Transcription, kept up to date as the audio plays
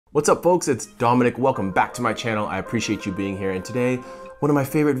What's up folks, it's Dominic. Welcome back to my channel. I appreciate you being here, and today, one of my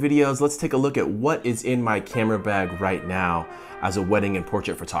favorite videos, let's take a look at what is in my camera bag right now as a wedding and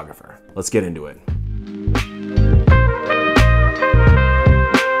portrait photographer. Let's get into it.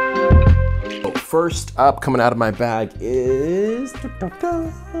 So first up, coming out of my bag is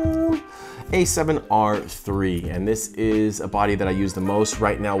A7R3, and this is a body that I use the most.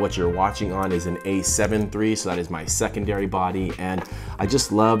 Right now what you're watching on is an A7 III, so that is my secondary body, and I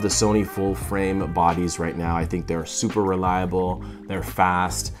just love the Sony full frame bodies right now. I think they're super reliable, they're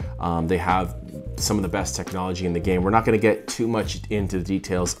fast, they have some of the best technology in the game. We're not going to get too much into the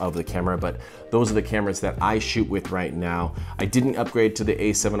details of the camera, but those are the cameras that I shoot with right now. I didn't upgrade to the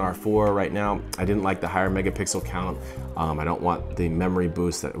A7R4 right now. I didn't like the higher megapixel count. I don't want the memory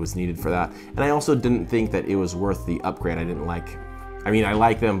boost that was needed for that. And I also didn't think that it was worth the upgrade. I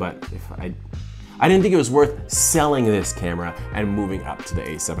like them, but I didn't think it was worth selling this camera and moving up to the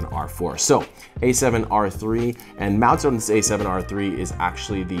A7R4. So A7R3, and mounted on this A7R3 is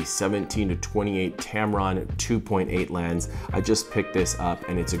actually the 17-28 Tamron 2.8 lens. I just picked this up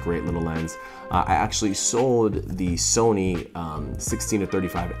and it's a great little lens. I actually sold the Sony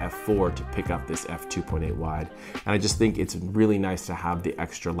 16-35 f4 to pick up this f2.8 wide. And I just think it's really nice to have the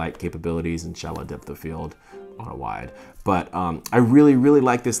extra light capabilities and shallow depth of field on a wide. But I really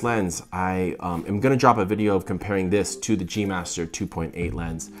like this lens. I am gonna drop a video of comparing this to the G Master 2.8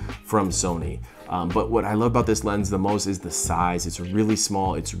 lens from Sony. But what I love about this lens the most is the size. It's really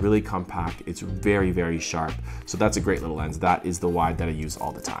small, it's really compact, it's very sharp. So that's a great little lens. That is the wide that I use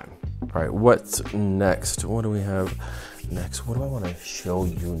all the time. All right, what's next? What do we have next? What do I wanna show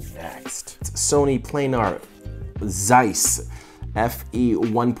you next? It's Sony Planar Zeiss FE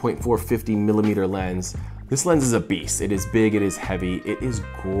 1.450 millimeter lens. This lens is a beast. It is big, it is heavy, it is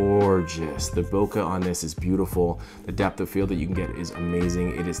gorgeous. The bokeh on this is beautiful. The depth of field that you can get is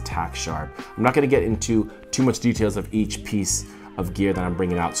amazing. It is tack sharp. I'm not gonna get into too much details of each piece of gear that I'm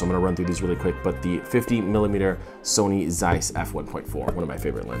bringing out, so I'm gonna run through these really quick, but the 50 millimeter Sony Zeiss f1.4, one of my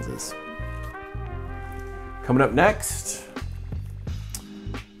favorite lenses. Coming up next,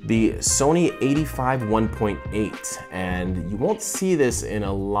 the Sony 85 1.8, and you won't see this in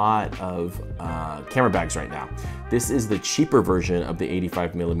a lot of camera bags right now. This is the cheaper version of the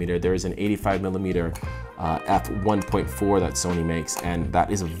 85 millimeter. There is an 85 millimeter f1.4 that Sony makes, and that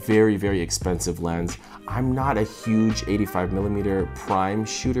is a very expensive lens. I'm not a huge 85 millimeter prime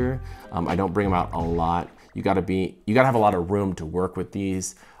shooter. I don't bring them out a lot. You gotta have a lot of room to work with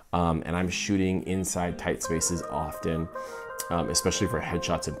these, and I'm shooting inside tight spaces often. Especially for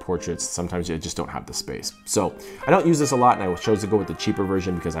headshots and portraits. Sometimes you just don't have the space. So I don't use this a lot, and I chose to go with the cheaper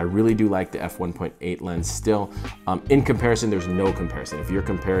version because I really do like the f1.8 lens still. In comparison, there's no comparison. If you're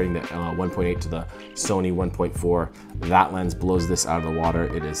comparing the 1.8 to the Sony 1.4, that lens blows this out of the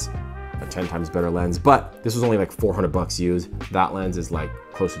water. It is a 10 times better lens, but this was only like 400 bucks used. That lens is like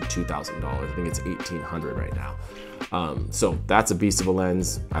close to $2,000. I think it's 1,800 right now. So that's a beast of a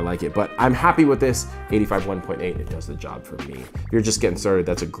lens. I like it, but I'm happy with this 85 1.8. It does the job for me. If you're just getting started,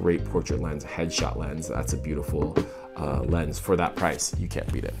 that's a great portrait lens, a headshot lens. That's a beautiful lens for that price. You can't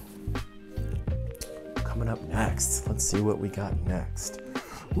beat it. Coming up next, let's see what we got next.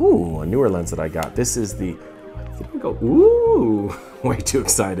 Ooh, a newer lens that I got. This is the, ooh, way too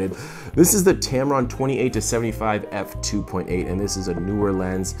excited. This is the Tamron 28-75 f2.8, and this is a newer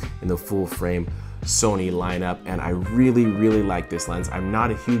lens in the full frame Sony lineup, and I really like this lens. I'm not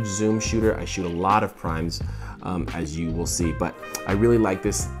a huge zoom shooter. I shoot a lot of primes, as you will see, but I really like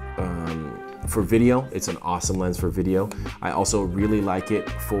this for video. It's an awesome lens for video. I also really like it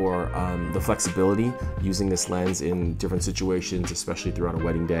for the flexibility, using this lens in different situations, especially throughout a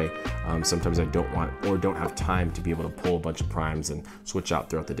wedding day. Sometimes I don't want or don't have time to be able to pull a bunch of primes and switch out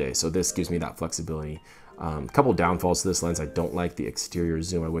throughout the day. So this gives me that flexibility. A couple downfalls to this lens. I don't like the exterior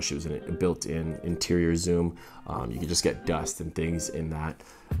zoom. I wish it was a built-in interior zoom. You could just get dust and things in that.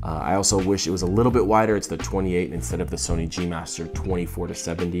 I also wish it was a little bit wider. It's the 28 instead of the Sony G Master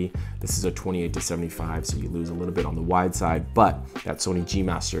 24-70. This is a 28-75, so you lose a little bit on the wide side, but that Sony G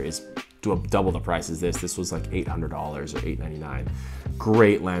Master is double the price as this. This was like $800 or $899.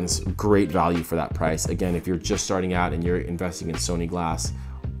 Great lens, great value for that price. Again, if you're just starting out and you're investing in Sony glass,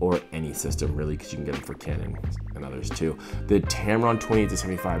 or any system really, because you can get them for Canon and others too. The Tamron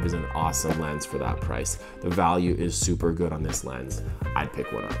 28-75 is an awesome lens for that price. The value is super good on this lens. I'd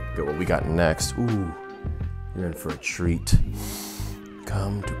pick one up. Good, what we got next. Ooh, you're in for a treat.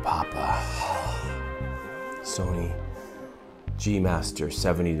 Come to Papa. Sony G Master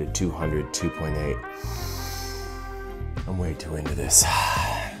 70-200 2.8. I'm way too into this.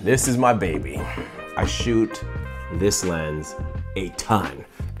 This is my baby. I shoot this lens a ton.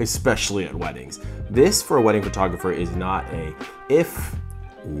 especially at weddings. This for a wedding photographer is not a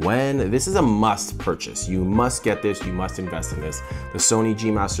this is a must purchase. You must get this, you must invest in this. The Sony G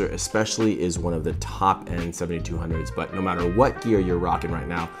Master especially is one of the top end 7200s, but no matter what gear you're rocking right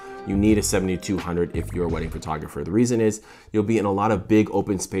now, you need a 7200 if you're a wedding photographer. The reason is you'll be in a lot of big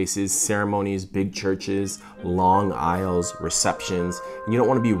open spaces, ceremonies, big churches, long aisles, receptions, and you don't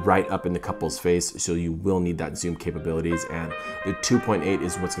want to be right up in the couple's face, so you will need that zoom capabilities, and the 2.8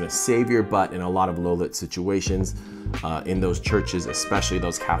 is what's going to save your butt in a lot of low lit situations. In those churches, especially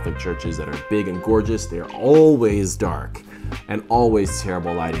those Catholic churches that are big and gorgeous, they're always dark and always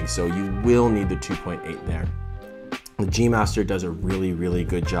terrible lighting, so you will need the 2.8 there. The G Master does a really, really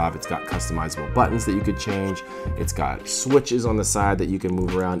good job. It's got customizable buttons that you could change. It's got switches on the side that you can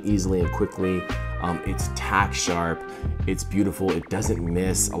move around easily and quickly. It's tack sharp. It's beautiful. It doesn't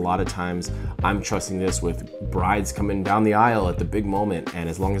miss. A lot of times I'm trusting this with brides coming down the aisle at the big moment. And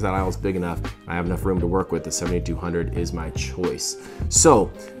as long as that aisle is big enough, I have enough room to work with, the 7200 is my choice.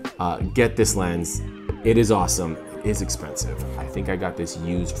 So get this lens. It is awesome. It is expensive. I think I got this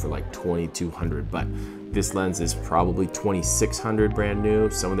used for like 2200, but this lens is probably 2600 brand new.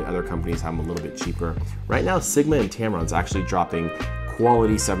 Some of the other companies have them a little bit cheaper. Right now, Sigma and Tamron's actually dropping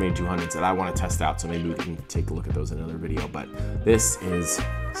quality 7200s that I want to test out, so maybe we can take a look at those in another video, but this is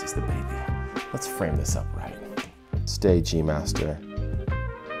the baby. Let's frame this up right. Stay G Master.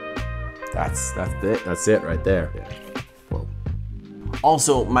 That's it right there. Yeah. Whoa.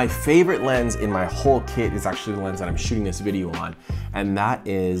 Also, my favorite lens in my whole kit is actually the lens that I'm shooting this video on, and that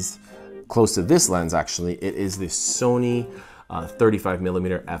is close to this lens actually. It is the Sony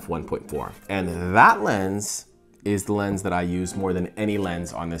 35mm f1.4, and that lens is the lens that I use more than any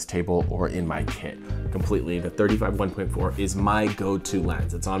lens on this table or in my kit completely. The 35-1.4 is my go-to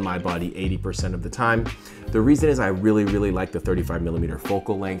lens. It's on my body 80% of the time. The reason is I really, really like the 35mm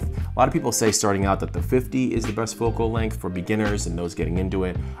focal length. A lot of people say starting out that the 50 is the best focal length for beginners and those getting into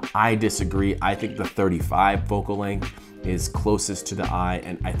it. I disagree. I think the 35 focal length is closest to the eye,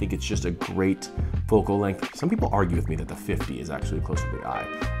 and I think it's just a great focal length. Some people argue with me that the 50 is actually closer to the eye,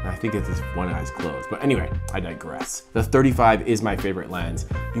 and I think it's if one eye's closed. But anyway, I digress. The 35 is my favorite lens.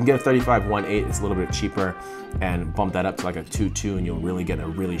 You can get a 35-1.8, it's a little bit cheaper, and bump that up to like a 2.2 and you'll really get a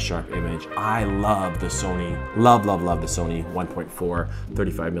really sharp image. I love the Sony, love the Sony 1.4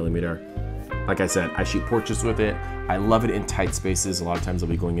 35mm. Like I said, I shoot portraits with it. I love it in tight spaces. A lot of times I'll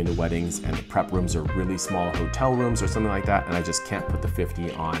be going into weddings and the prep rooms are really small hotel rooms or something like that, and I just can't put the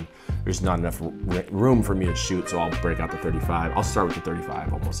 50 on. There's not enough room for me to shoot, so I'll break out the 35. I'll start with the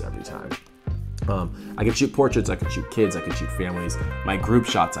 35 almost every time. I can shoot portraits, I can shoot kids, I can shoot families. My group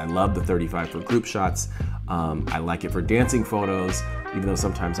shots, I love the 35 for group shots. I like it for dancing photos, even though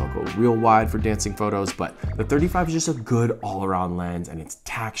sometimes I'll go real wide for dancing photos, but the 35 is just a good all-around lens, and it's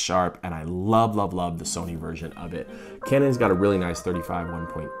tack sharp, and I love the Sony version of it. Canon's got a really nice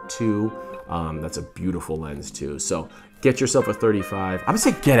 35-1.2. That's a beautiful lens too. So get yourself a 35. I would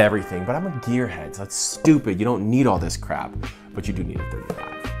say get everything, but I'm a gearhead, so that's stupid. You don't need all this crap, but you do need a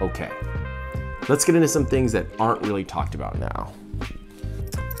 35. Okay. Let's get into some things that aren't really talked about now.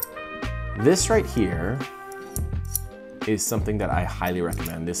 This right here is something that I highly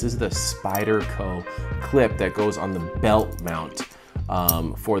recommend. This is the Spyderco clip that goes on the belt mount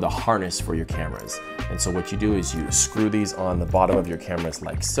for the harness for your cameras. And so what you do is you screw these on the bottom of your cameras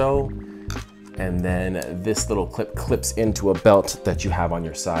like so, and then this little clip clips into a belt that you have on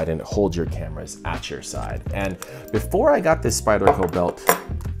your side and it holds your cameras at your side. And before I got this Spyderco belt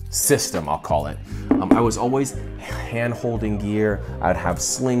system, I'll call it, I was always hand-holding gear. I'd have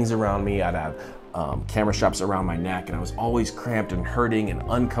slings around me, I'd have camera straps around my neck, and I was always cramped and hurting and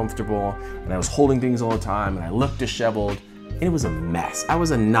uncomfortable, and I was holding things all the time, and I looked disheveled, and it was a mess. I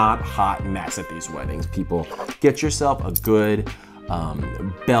was a not hot mess at these weddings. People, get yourself a good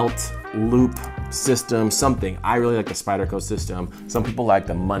belt loop system, something. I really like the Spyderco system. Some people like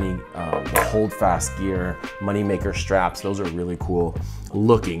the the hold fast gear, Moneymaker straps. Those are really cool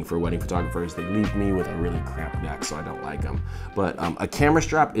looking for wedding photographers. They leave me with a really cramped neck, so I don't like them. But a camera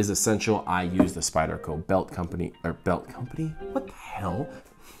strap is essential. I use the Spyderco belt company. What the hell?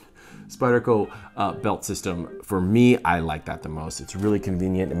 Spyderco belt system. For me, I like that the most. It's really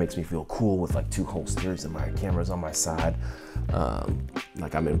convenient. It makes me feel cool with like two holsters and my camera's on my side.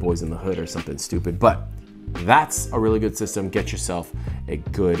 Like I'm in Boys in the Hood or something stupid, but that's a really good system. Get yourself a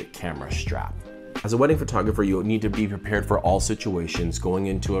good camera strap. As a wedding photographer, you need to be prepared for all situations going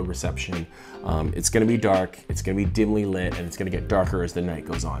into a reception. It's gonna be dark, it's gonna be dimly lit, and it's gonna get darker as the night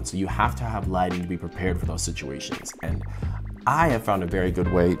goes on. So you have to have lighting to be prepared for those situations. And I have found a very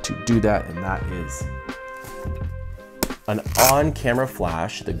good way to do that, and that is an on-camera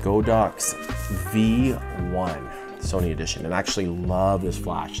flash, the Godox V1 Sony edition, and I actually love this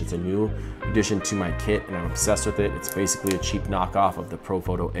flash. It's a new addition to my kit and I'm obsessed with it. It's basically a cheap knockoff of the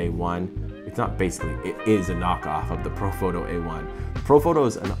Profoto A1. It's not basically, it is a knockoff of the Profoto A1. The Profoto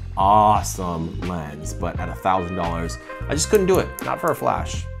is an awesome lens, but at $1,000, I just couldn't do it, not for a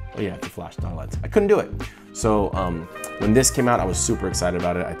flash. Oh yeah, it's a flash, not a lens. I couldn't do it. So when this came out, I was super excited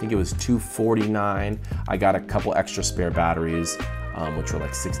about it. I think it was $249. I got a couple extra spare batteries, which were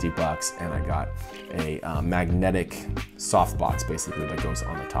like 60 bucks, and I got a magnetic softbox basically that goes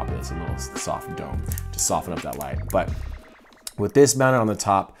on the top of this, a little soft dome to soften up that light. But with this mounted on the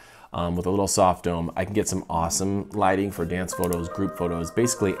top, with a little soft dome, I can get some awesome lighting for dance photos, group photos,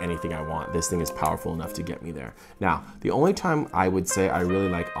 basically anything I want. This thing is powerful enough to get me there. Now, the only time I would say I really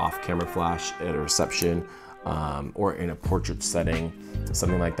like off-camera flash at a reception or in a portrait setting,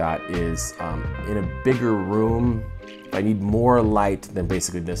 something like that, is in a bigger room. If I need more light than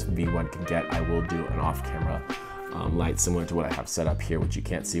basically this V1 can get, I will do an off-camera light similar to what I have set up here, which you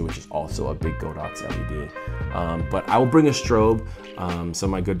can't see, which is also a big Godox LED. But I will bring a strobe. Some of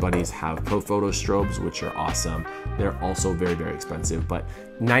my good buddies have Profoto strobes, which are awesome. They're also very, very expensive, but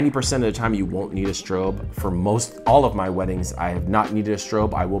 90% of the time you won't need a strobe. For all of my weddings, I have not needed a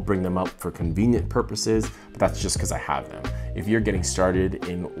strobe. I will bring them up for convenient purposes, but that's just because I have them. If you're getting started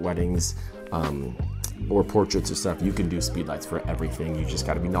in weddings, or portraits or stuff, you can do speedlights for everything. You just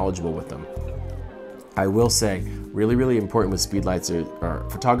got to be knowledgeable with them. I will say, really, really important with speedlights are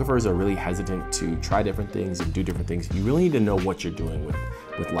photographers are really hesitant to try different things and do different things. You really need to know what you're doing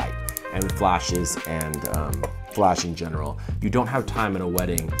with light and with flashes and flash in general. You don't have time at a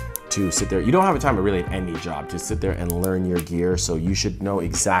wedding to sit there. You don't have time really at any job to sit there and learn your gear. So you should know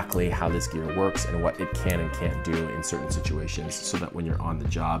exactly how this gear works and what it can and can't do in certain situations, so that when you're on the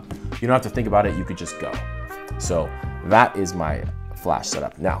job, you don't have to think about it. You could just go. So that is my flash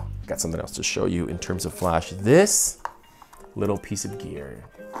setup. Now, got something else to show you in terms of flash. This little piece of gear,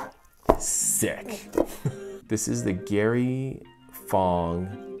 sick. This is the Gary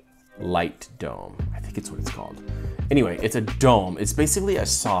Fong Light Dome. I think it's what it's called. Anyway, it's a dome. It's basically a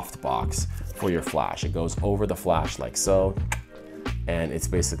soft box for your flash. It goes over the flash like so, and it's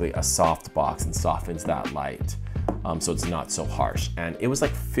basically a soft box and softens that light. So it's not so harsh. And it was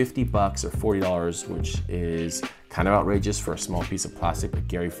like 50 bucks or $40, which is kind of outrageous for a small piece of plastic, but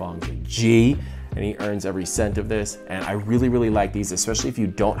Gary Fong's a G, and he earns every cent of this. And I really, really like these, especially if you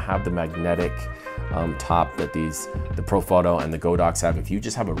don't have the magnetic top that the Profoto and the Godox have. If you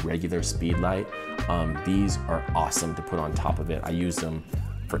just have a regular speed light, these are awesome to put on top of it. I use them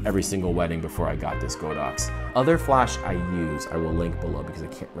for every single wedding before I got this Godox. Other flash I use, I will link below because I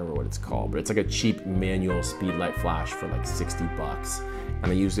can't remember what it's called, but it's like a cheap manual speed light flash for like 60 bucks. And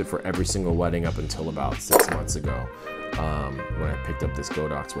I used it for every single wedding up until about 6 months ago when I picked up this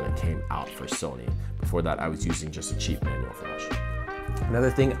Godox when it came out for Sony. Before that, I was using just a cheap manual flash.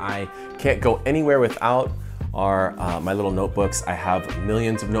 Another thing I can't go anywhere without are my little notebooks. I have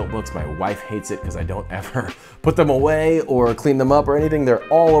millions of notebooks. My wife hates it because I don't ever put them away or clean them up or anything. They're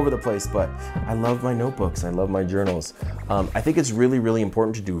all over the place, but I love my notebooks. I love my journals. I think it's really, really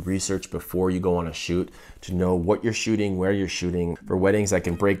important to do research before you go on a shoot, to know what you're shooting, where you're shooting. For weddings, I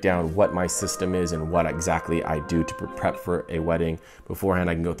can break down what my system is and what exactly I do to prep for a wedding. Beforehand,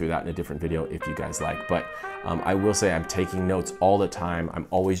 I can go through that in a different video if you guys like. But I will say I'm taking notes all the time. I'm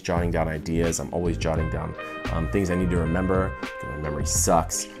always jotting down ideas. I'm always jotting down things I need to remember. My memory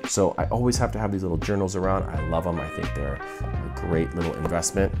sucks. So I always have to have these little journals around. I love them. I think they're a great little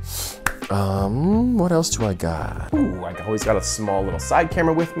investment. What else do I got? Ooh, I always got a small little side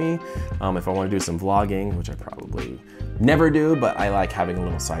camera with me if I want to do some vlogging, which I probably never do, but I like having a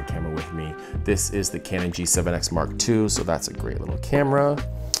little side camera with me. This is the Canon G7X Mark II, so that's a great little camera.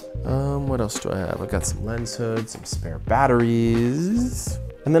 What else do I have? I've got some lens hoods, some spare batteries.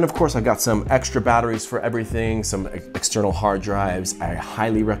 And then of course I've got some extra batteries for everything, some external hard drives. I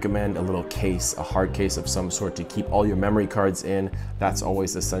highly recommend a little case, a hard case of some sort to keep all your memory cards in. That's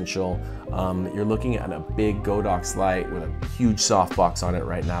always essential. You're looking at a big Godox light with a huge softbox on it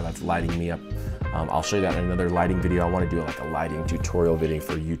right now that's lighting me up. I'll show you that in another lighting video. I want to do like a lighting tutorial video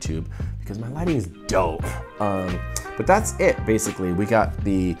for YouTube because my lighting is dope. But that's it basically. We got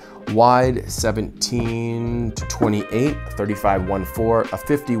the wide 17 to 28, 35-1.4, a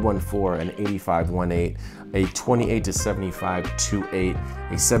 50-1.4, an 85-1.8, a 28 to 75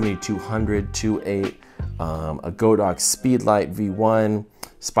 2.8, a 7200 2.8, a Godox Speedlight V1,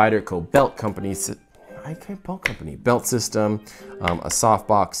 Spyderco belt company, belt system, a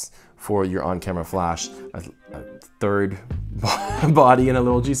softbox for your on-camera flash, a third body, and a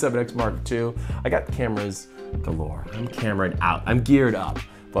little G7X Mark II. I got cameras galore. I'm cameraed out. I'm geared up.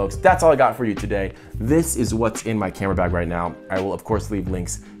 Folks, that's all I got for you today. This is what's in my camera bag right now. I will of course leave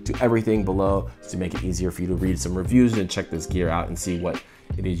links to everything below to make it easier for you to read some reviews and check this gear out and see what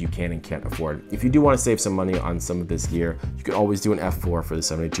it is you can and can't afford. If you do want to save some money on some of this gear, you can always do an f4 for the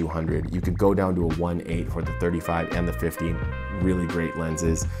 7200. You could go down to a 1.8 for the 35 and the 50. Really great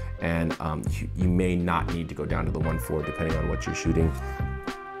lenses, and you may not need to go down to the 1.4 depending on what you're shooting.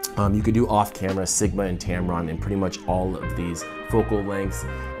 You could do off-camera Sigma and Tamron and pretty much all of these focal lengths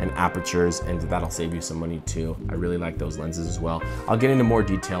and apertures, and that'll save you some money too. I really like those lenses as well. I'll get into more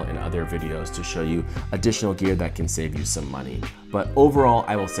detail in other videos to show you additional gear that can save you some money. But overall,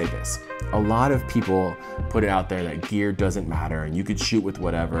 I will say this. A lot of people put it out there that gear doesn't matter and you could shoot with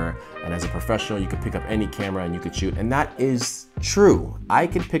whatever, and as a professional, you could pick up any camera and you could shoot, and that is true. I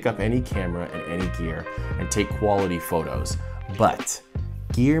could pick up any camera and any gear and take quality photos, but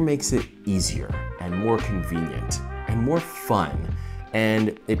gear makes it easier and more convenient and more fun,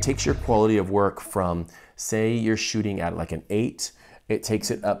 and it takes your quality of work from, say you're shooting at like an 8, it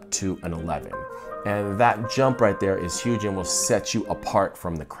takes it up to an 11. And that jump right there is huge and will set you apart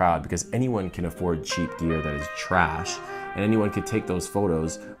from the crowd, because anyone can afford cheap gear that is trash, and anyone could take those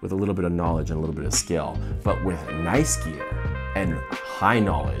photos with a little bit of knowledge and a little bit of skill. But with nice gear and high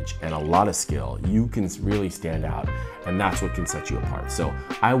knowledge and a lot of skill, you can really stand out, and that's what can set you apart. So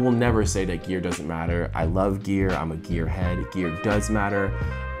I will never say that gear doesn't matter. I love gear, I'm a gearhead. Gear does matter,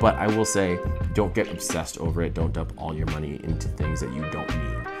 but I will say don't get obsessed over it. Don't dump all your money into things that you don't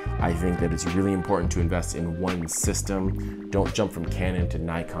need. I think that it's really important to invest in one system. Don't jump from Canon to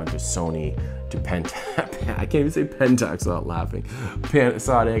Nikon to Sony to I can't even say Pentax without laughing.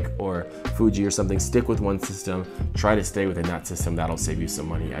 Panasonic or Fuji or something. Stick with one system. Try to stay within that system. That'll save you some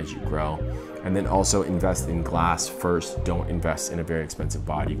money as you grow. And then also invest in glass first. Don't invest in a very expensive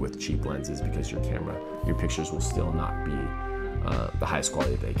body with cheap lenses, because your pictures will still not be the highest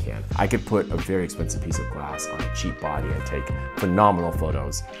quality they can. I could put a very expensive piece of glass on a cheap body and take phenomenal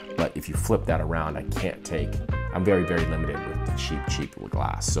photos, but if you flip that around, I'm very, very limited with the cheap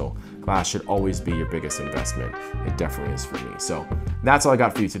glass. So glass should always be your biggest investment. It definitely is for me. So that's all I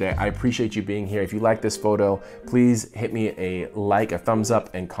got for you today. I appreciate you being here. If you like this photo, please hit me a like, a thumbs up,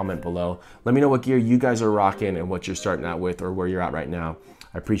 and comment below. Let me know what gear you guys are rocking and what you're starting out with or where you're at right now.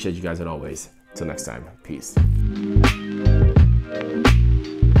 I appreciate you guys as always. Till next time, peace.